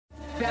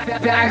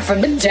Back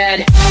from the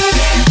dead.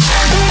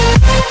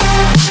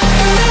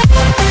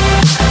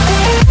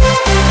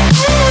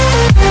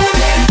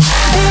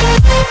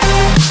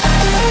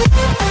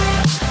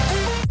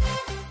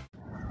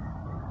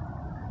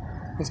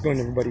 How's it going,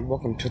 everybody?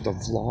 Welcome to the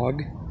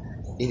vlog.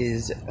 It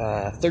is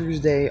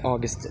Thursday,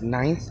 August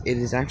 9th. It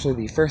is actually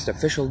the first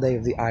official day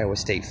of the Iowa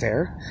State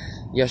Fair.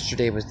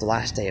 Yesterday was the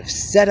last day of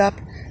setup,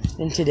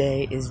 and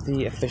today is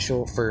the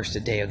official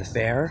first day of the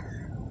fair.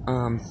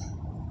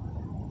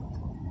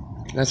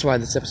 That's why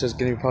this episode is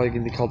probably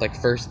going to be called like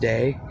first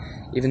day,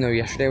 even though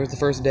yesterday was the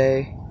first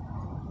day.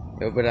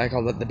 But I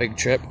called it the big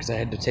trip because I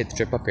had to take the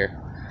trip up here.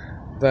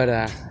 But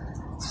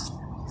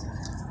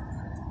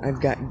I've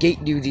got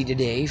gate duty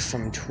today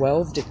from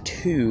 12 to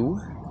 2,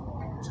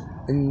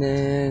 and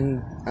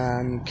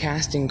then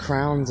Casting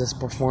Crowns is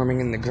performing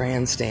in the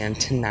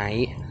grandstand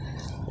tonight.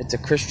 It's a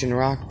Christian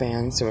rock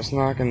band, so it's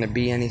not going to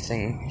be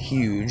anything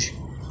huge.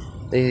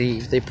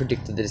 They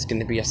predicted that it's going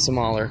to be a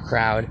smaller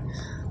crowd,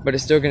 but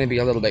it's still going to be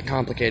a little bit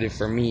complicated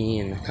for me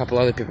and a couple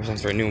other people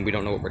since we're new and we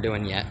don't know what we're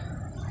doing yet.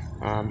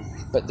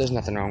 But there's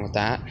nothing wrong with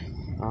that.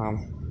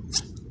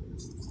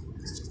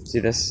 See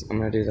this? I'm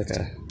going to do like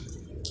a...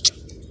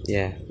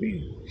 Yeah.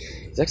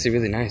 It's actually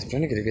really nice. I'm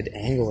trying to get a good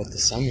angle with the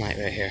sunlight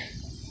right here.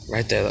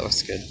 Right there, that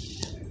looks good.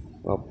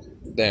 Well,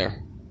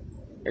 there.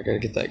 I gotta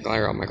get that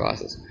glare on my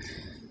glasses.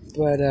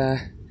 But,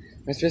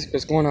 that's basically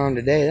what's going on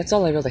today. That's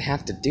all I really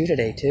have to do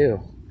today,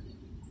 too,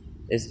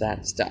 is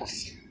that stuff.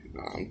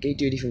 Gate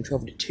duty from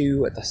 12 to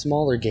 2 at the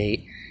smaller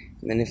gate,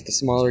 and then if the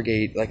smaller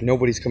gate, like,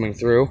 nobody's coming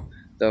through,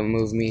 they'll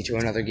move me to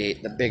another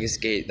gate, the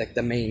biggest gate, like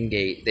the main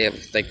gate. They have,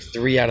 like,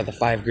 3 out of the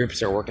 5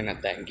 groups are working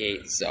at that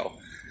gate, so...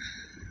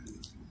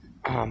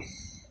 and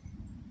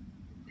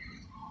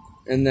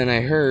then I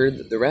heard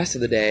that the rest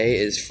of the day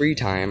is free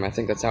time. I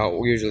think that's how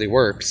it usually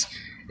works,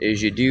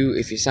 is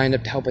if you signed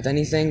up to help with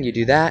anything, you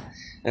do that,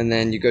 and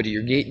then you go to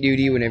your gate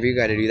duty whenever you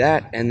gotta do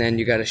that, and then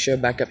you gotta show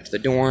back up to the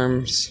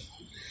dorms,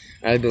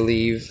 I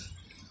believe,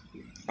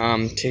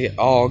 to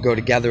all go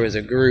together as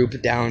a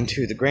group down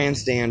to the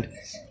grandstand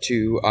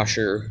to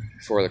usher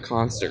for the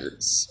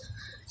concerts.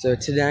 So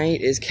tonight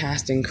is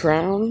Casting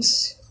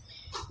Crowns.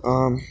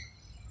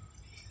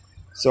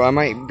 So I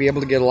might be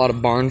able to get a lot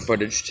of barn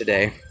footage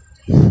today,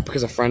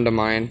 because a friend of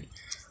mine,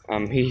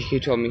 he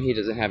told me he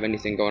doesn't have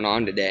anything going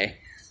on today.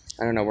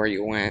 I don't know where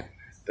you went,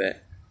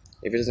 but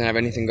if he doesn't have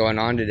anything going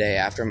on today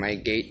after my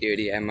gate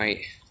duty, I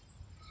might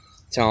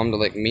tell him to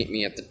like meet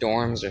me at the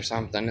dorms or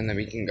something, and then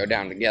we can go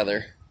down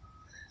together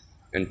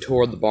and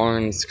tour the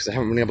barns, because I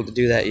haven't been able to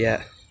do that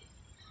yet.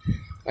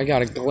 I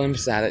got a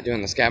glimpse at it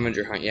doing the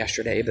scavenger hunt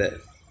yesterday,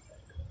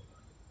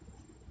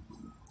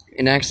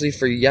 and actually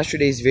for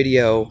yesterday's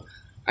video,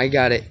 I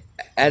got it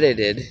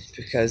edited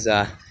because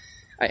I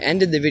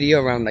ended the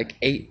video around like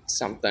 8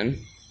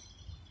 something,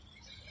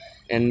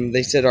 and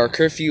they said our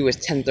curfew was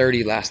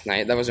 10:30 last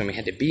night. That was when we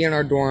had to be in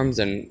our dorms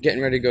and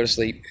getting ready to go to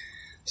sleep.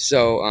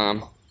 So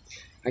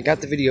I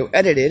got the video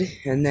edited,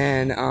 and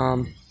then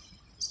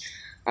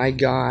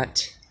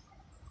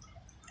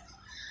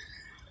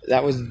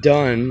that was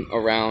done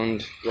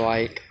around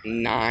like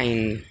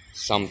 9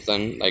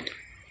 something, like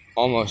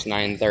almost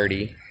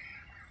 9:30,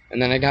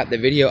 and then I got the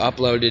video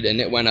uploaded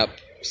and it went up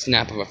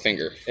snap of a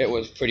finger. It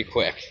was pretty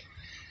quick.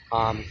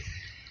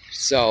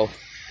 So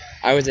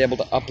I was able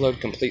to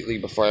upload completely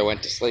before I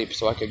went to sleep,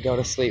 so I could go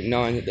to sleep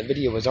knowing that the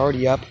video was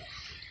already up,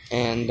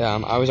 and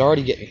I was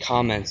already getting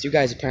comments. You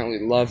guys apparently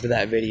loved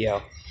that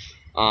video,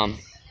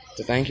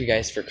 so thank you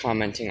guys for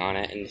commenting on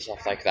it and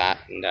stuff like that,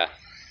 and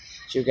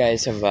you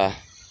guys have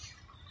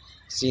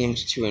seemed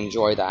to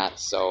enjoy that.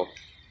 So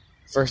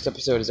first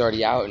episode is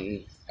already out,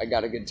 and I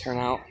got a good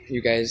turnout.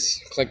 You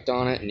guys clicked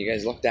on it, and you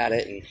guys looked at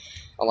it, and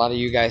a lot of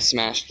you guys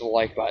smashed the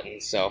like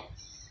button, so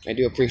I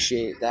do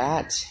appreciate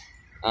that.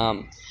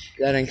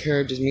 That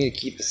encourages me to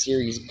keep the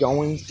series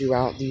going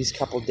throughout these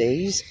couple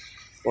days.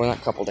 Well,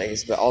 not couple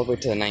days, but all the way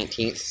to the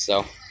 19th,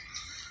 so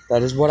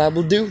that is what I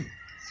will do.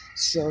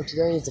 So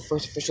today is the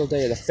first official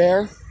day of the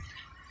fair,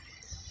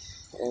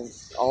 and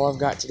all I've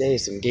got today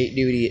is some gate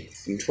duty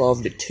from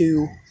 12 to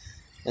 2,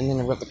 and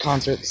then I've got the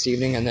concert this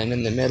evening, and then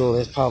in the middle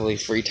is probably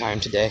free time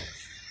today.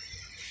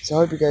 So I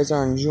hope you guys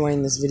are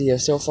enjoying this video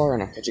so far,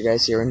 and I'll catch you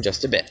guys here in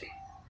just a bit.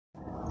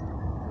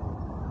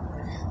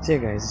 So yeah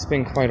guys, it's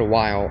been quite a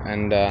while,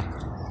 and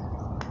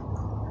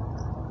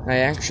I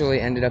actually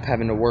ended up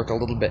having to work a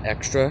little bit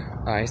extra.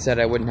 I said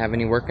I wouldn't have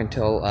any work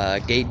until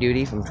gate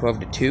duty from 12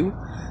 to 2,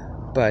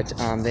 but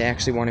they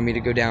actually wanted me to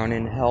go down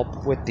and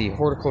help with the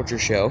horticulture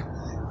show.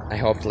 I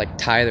helped like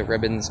tie the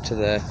ribbons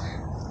to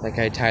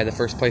I tie the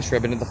first place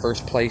ribbon to the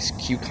first place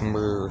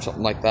cucumber or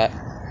something like that.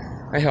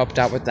 I helped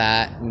out with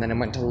that, and then I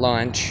went to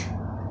lunch,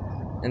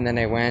 and then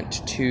I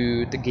went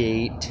to the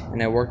gate,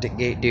 and I worked at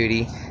gate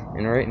duty,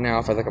 and right now,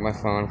 if I look at my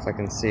phone, if I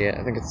can see it,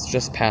 I think it's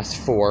just past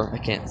 4, I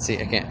can't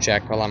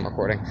check while I'm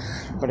recording,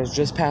 but it's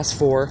just past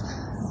 4,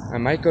 I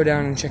might go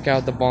down and check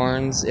out the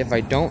barns. If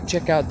I don't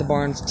check out the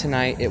barns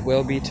tonight, it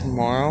will be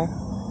tomorrow,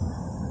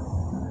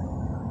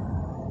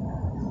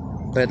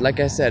 but like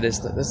I said,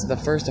 this is the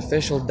first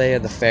official day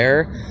of the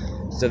fair,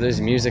 So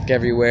there's music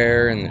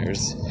everywhere, and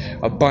there's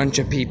a bunch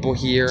of people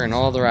here, and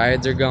all the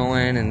rides are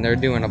going, and they're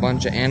doing a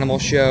bunch of animal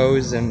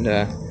shows, and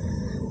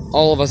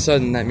all of a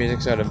sudden that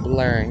music started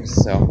blaring.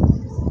 So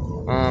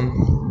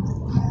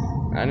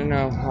I don't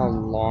know how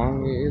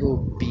long it'll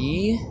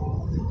be.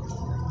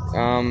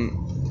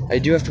 I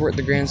do have to work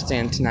the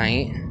grandstand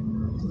tonight,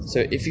 so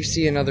if you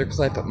see another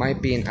clip, it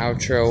might be an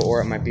outro,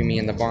 or it might be me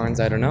in the barns,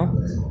 I don't know.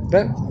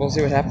 But we'll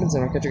see what happens,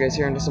 and I'll catch you guys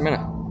here in just a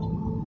minute.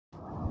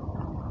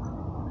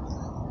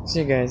 So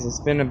you guys, it's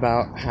been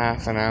about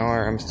half an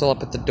hour. I'm still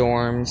up at the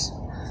dorms.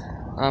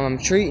 I'm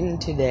treating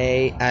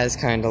today as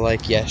kind of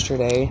like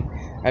yesterday.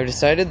 I've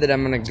decided that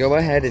I'm going to go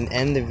ahead and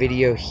end the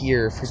video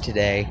here for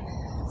today.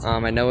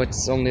 I know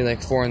it's only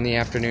like 4 in the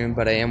afternoon,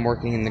 but I am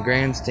working in the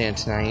grandstand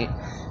tonight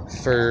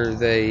for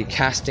the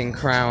Casting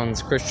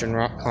Crowns Christian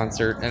rock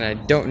concert, and I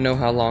don't know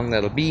how long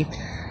that'll be.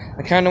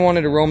 I kind of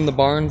wanted to roam the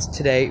barns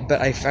today,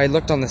 but I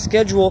looked on the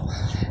schedule,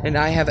 and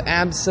I have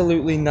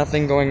absolutely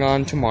nothing going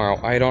on tomorrow.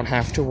 I don't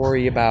have to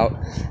worry about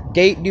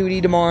gate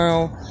duty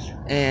tomorrow,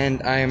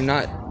 and I am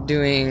not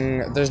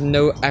doing, there's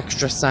no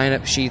extra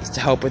sign-up sheets to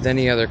help with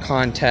any other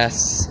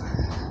contests.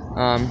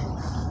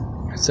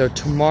 So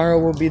tomorrow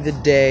will be the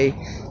day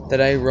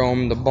that I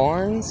roam the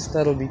barns.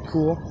 That'll be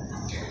cool.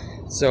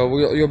 So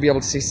you'll be able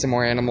to see some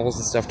more animals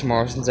and stuff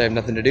tomorrow since I have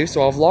nothing to do,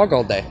 so I'll vlog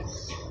all day.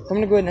 I'm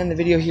going to go ahead and end the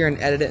video here and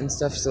edit it and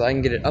stuff so that I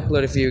can get it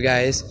uploaded for you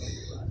guys,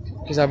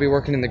 because I'll be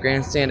working in the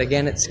grandstand.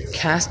 Again, it's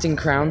Casting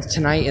Crowns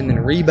tonight, and then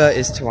Reba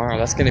is tomorrow.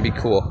 That's going to be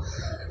cool.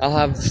 I'll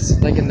have,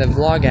 like in the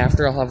vlog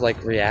after, I'll have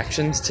like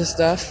reactions to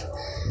stuff.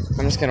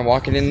 I'm just kind of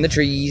walking in the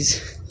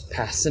trees,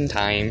 passing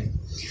time.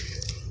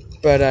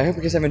 But I hope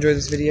you guys have enjoyed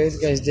this video. If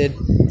you guys did,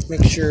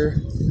 make sure,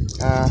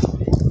 well,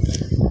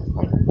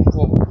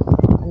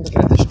 I'm looking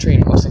at this tree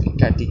and it looks like it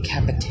got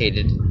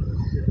decapitated.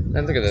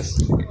 And look at this.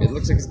 It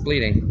looks like it's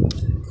bleeding.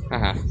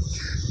 I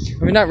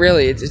mean, not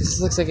really. It just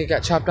looks like it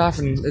got chopped off,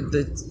 and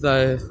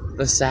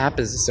the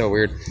sap is so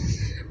weird.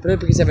 But I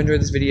hope you guys have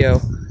enjoyed this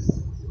video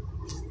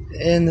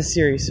and the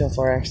series so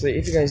far, actually.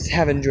 If you guys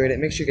have enjoyed it,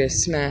 make sure you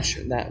guys smash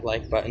that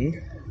like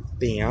button.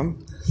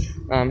 Bam.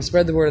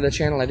 Spread the word of the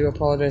channel. I do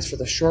apologize for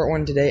the short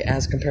one today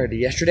as compared to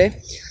yesterday.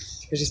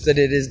 It's just that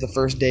it is the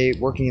first day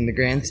working in the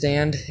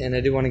grandstand, and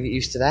I do want to get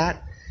used to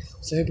that.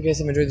 So I hope you guys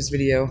have enjoyed this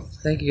video.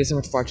 Thank you guys so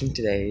much for watching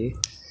today,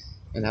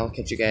 and I will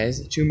catch you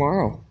guys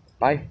tomorrow.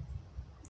 Bye.